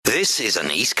This is an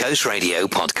East Coast Radio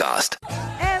podcast.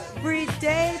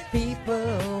 Everyday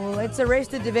people. It's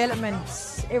Arrested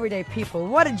Development. Everyday people.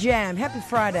 What a jam. Happy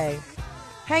Friday.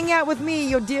 Hang out with me,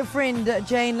 your dear friend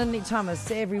Jane Lindley Thomas,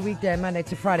 every weekday, Monday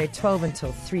to Friday, 12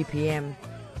 until 3 p.m.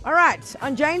 All right,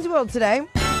 on Jane's World today,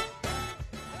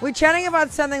 we're chatting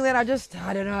about something that I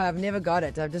don't know, I've never got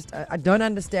it. I don't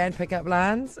understand pickup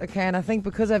lines, okay? And I think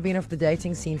because I've been off the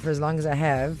dating scene for as long as I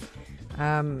have,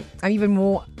 I'm even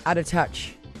more out of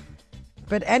touch.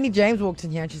 But Annie James walked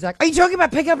in here and she's like, "Are you talking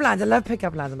about pickup lines? I love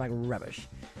pickup lines." I'm like, rubbish.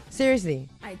 Seriously.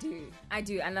 I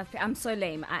do. I'm so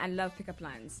lame. I love pickup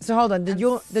lines. So hold on, did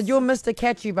your mister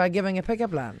catch you by giving a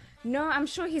pickup line? No, I'm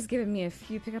sure he's given me a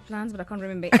few pickup lines, but I can't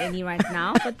remember any right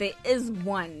now. But there is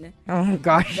one. Oh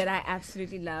gosh. That I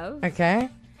absolutely love. Okay.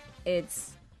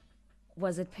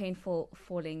 Was it painful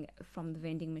falling from the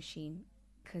vending machine?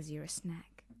 'Cause you're a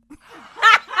snack.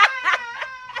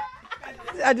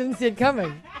 I didn't see it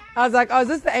coming. I was like, oh, is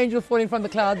this the angel falling from the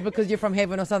clouds because you're from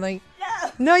heaven or something?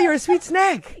 No, you're a sweet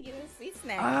snack. You're a sweet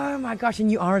snack. Oh my gosh, and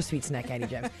you are a sweet snack, Annie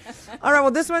James. All right,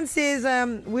 well, this one says,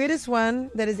 weirdest one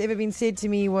that has ever been said to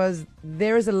me was,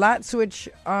 there is a light switch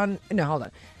on... No, hold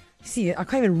on. See, I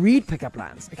can't even read pickup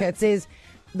lines. Okay, it says,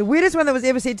 the weirdest one that was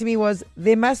ever said to me was,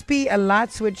 there must be a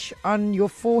light switch on your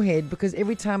forehead because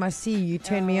every time I see you, you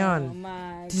turn me on. Oh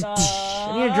my God. god.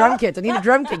 I need a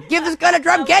drum kit. Give this girl a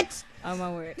drum kit. Oh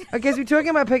my word. Okay, so we're talking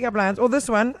about pickup lines. Or this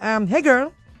one. Hey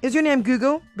girl, is your name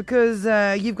Google? Because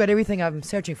you've got everything I'm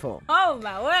searching for. Oh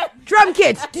my word. Drum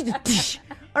kit.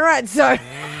 All right, so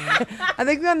I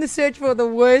think we're on the search for the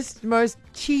worst, most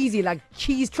cheesy, like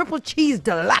cheese, triple cheese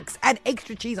deluxe. Add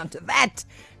extra cheese onto that.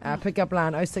 Pickup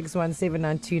line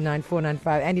 0617929495.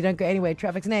 Andy, don't go anywhere.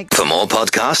 Traffic's next. For more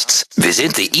podcasts,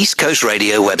 visit the East Coast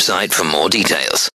Radio website for more details.